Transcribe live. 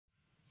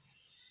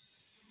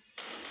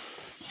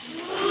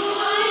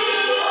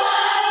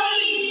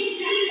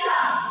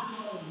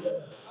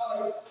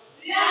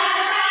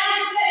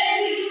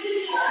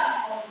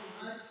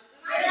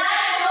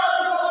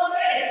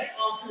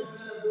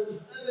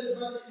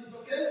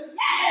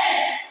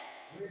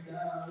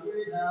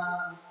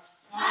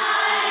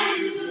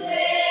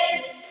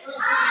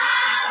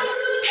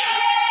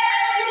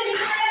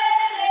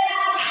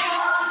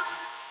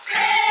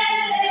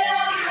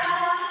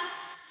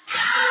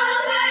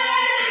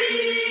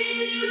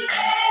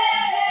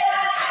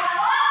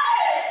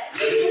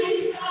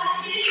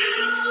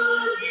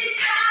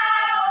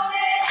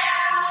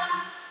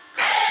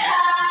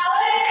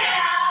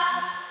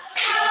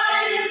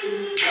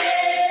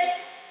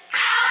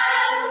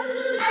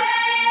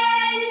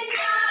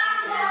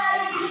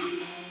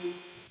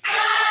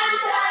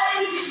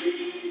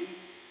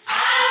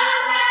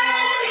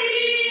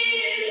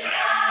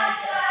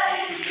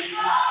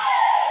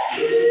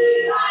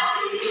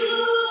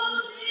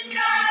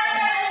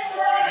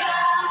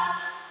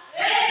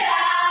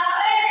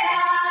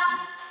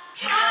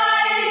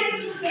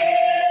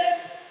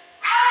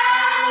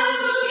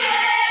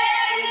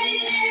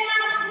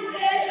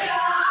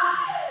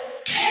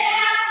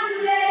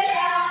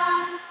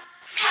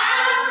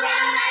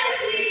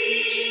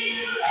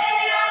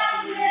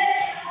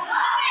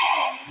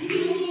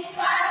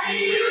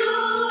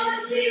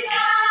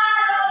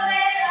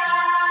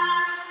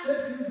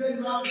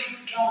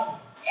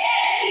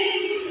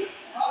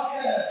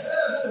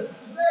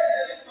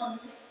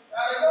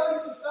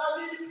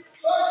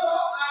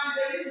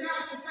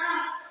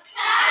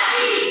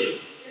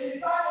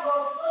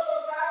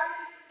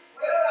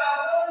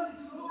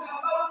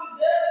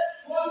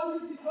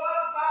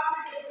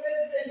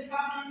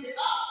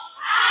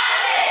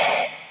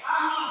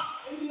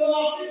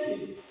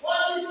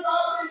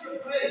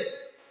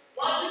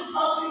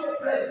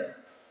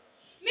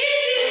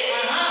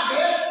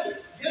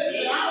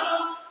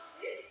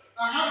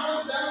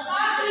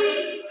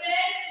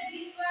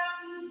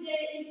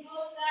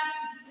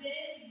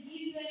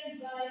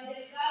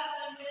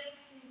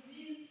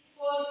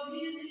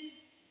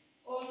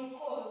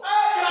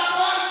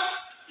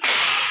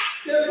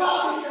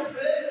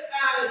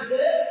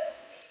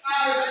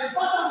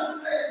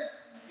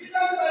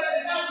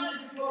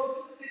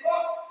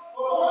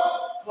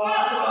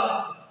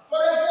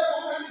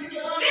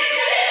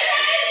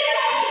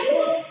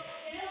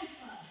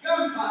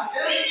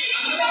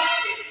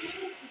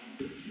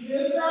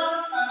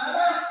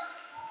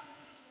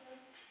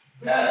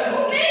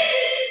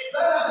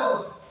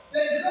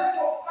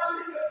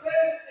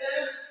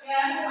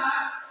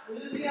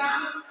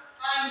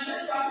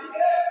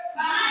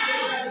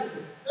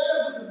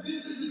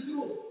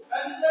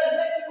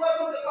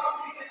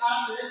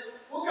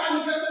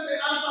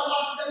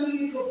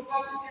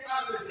public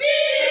asset.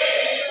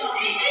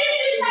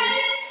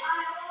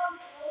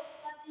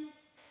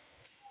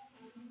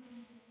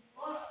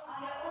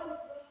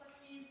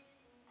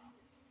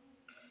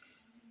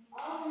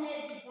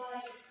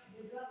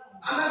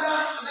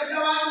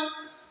 Another one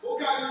who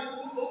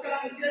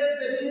can guess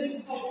the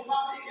meaning of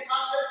public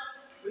asset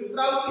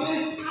without me?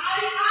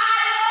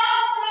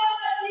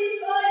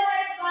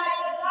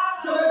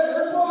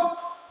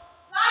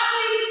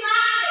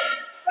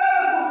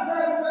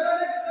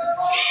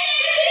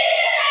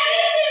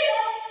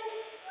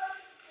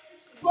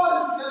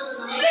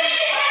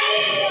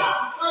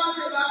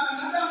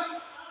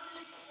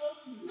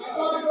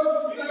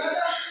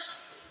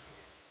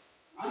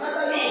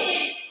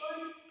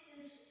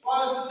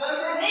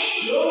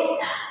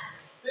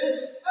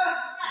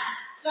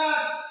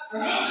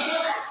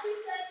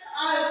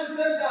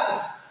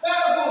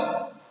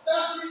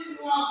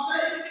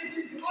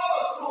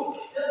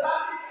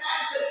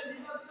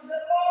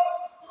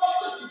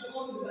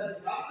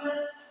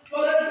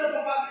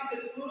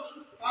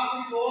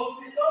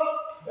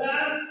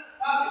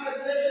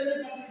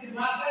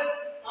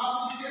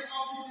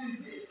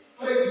 For example,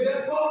 for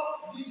example,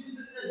 this is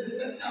the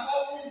center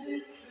office,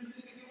 this is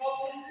the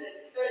office,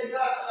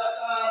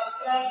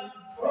 and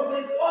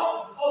province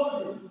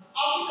office.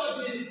 After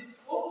this,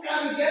 who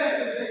can guess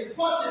the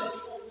importance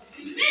of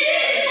this?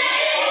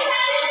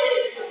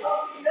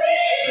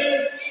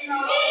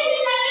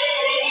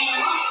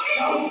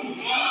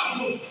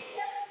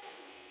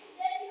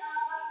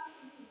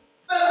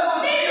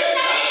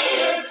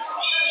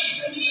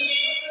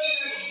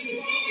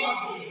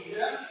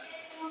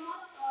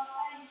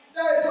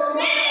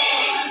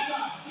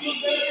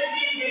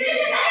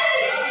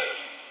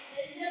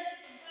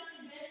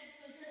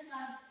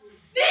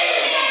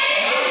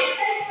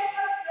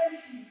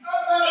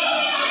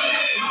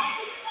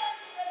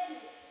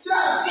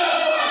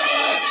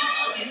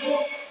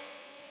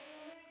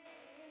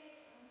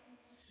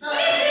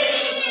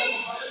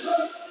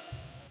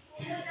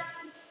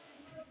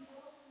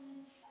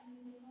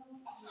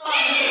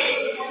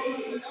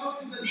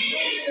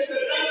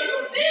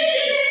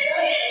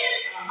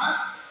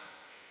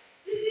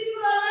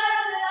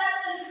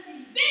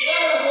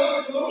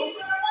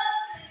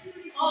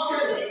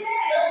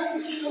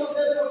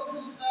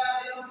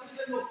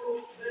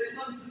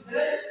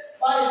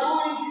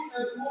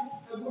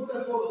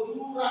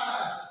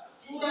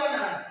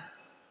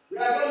 We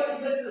are going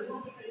to get the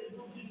group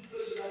this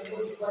question and go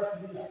to quite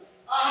familiar.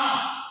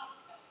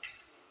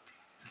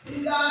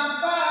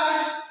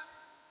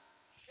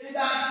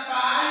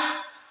 Identify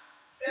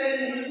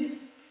any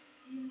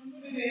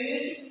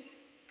three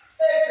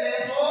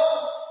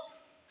examples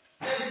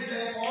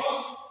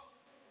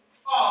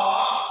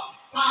of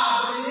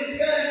public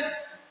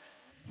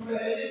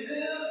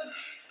places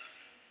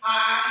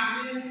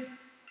and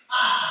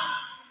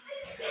assets.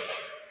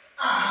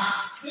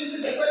 This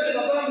is a question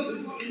of going to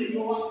do in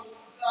your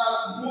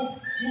group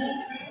 2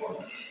 people.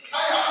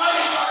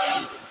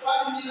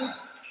 1 minute.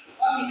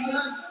 1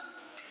 minute.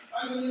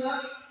 1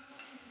 minute.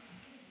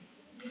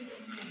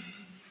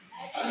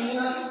 1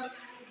 minute.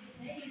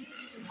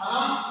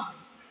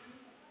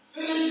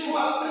 Finish, you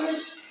have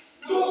finished.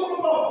 Two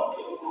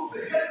group,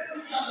 help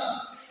each other.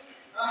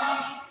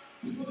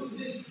 Do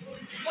this.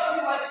 Don't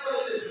be like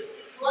question.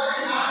 Write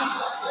the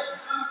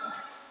answer.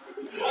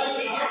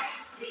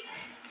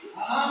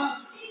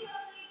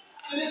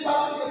 Three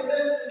public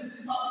places and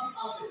three public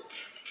assets.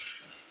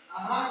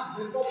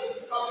 The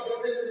public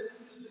places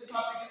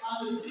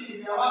and three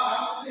public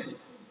assets.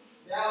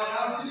 They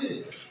are clean.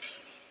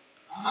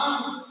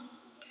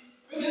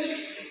 Finish.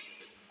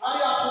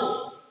 Hurry up.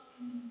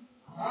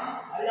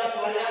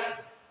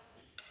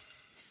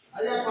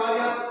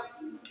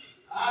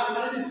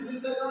 Remaining 3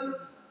 seconds.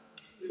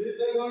 3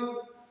 seconds.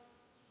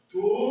 2,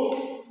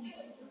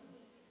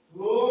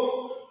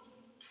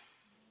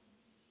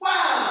 1.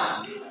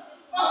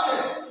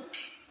 Okay.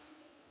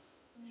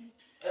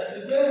 Let me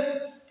see.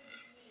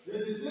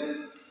 Very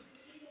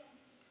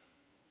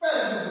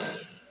good.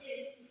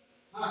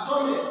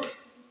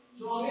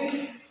 Show me.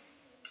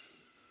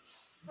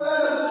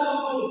 Very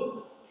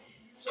good.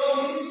 Show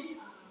me.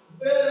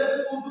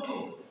 Very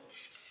good.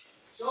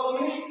 Show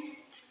me.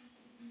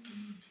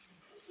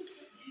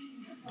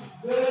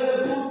 Very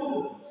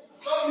good.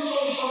 Show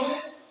me.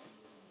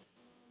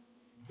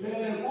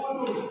 Very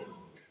good.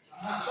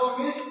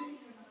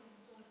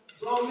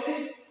 Show me.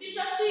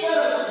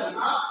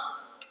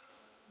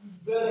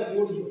 Very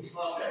good.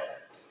 Okay.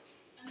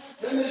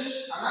 Finish.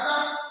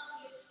 Another.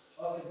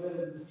 Okay, very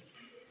good.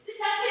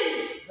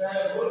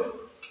 Very good.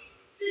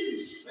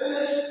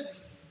 Finish.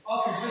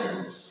 Okay, very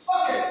good.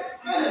 Okay,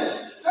 finish.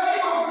 Let's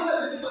complete the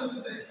lesson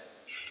today.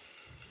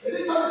 The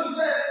lesson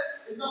today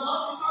is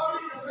about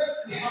public interest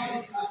and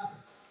public asset.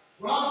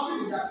 We have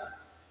seen that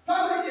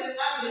public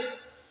assets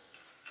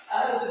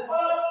are the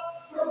all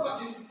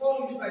properties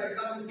owned by the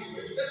government,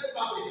 except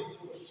public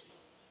schools.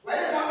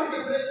 While public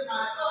interest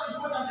are all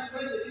important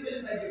interest given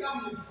by the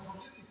government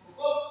for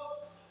costs,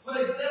 for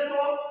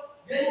example,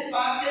 game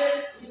parking,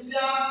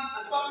 museum,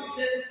 and public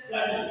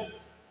garden.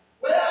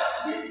 Where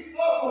these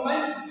all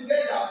combined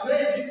together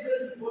play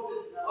different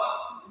importance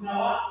in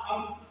our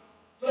country.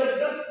 For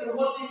example,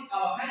 promoting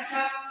our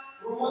culture,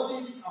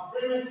 promoting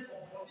employment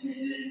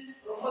opportunity,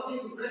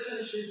 promoting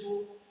relationship,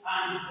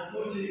 and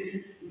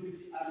promoting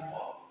unity and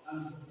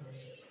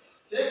cooperation.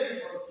 Thank you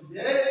for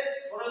today.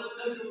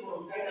 Thank you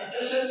for your kind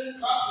attention.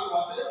 Clap for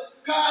yourself.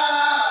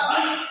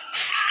 Kabash!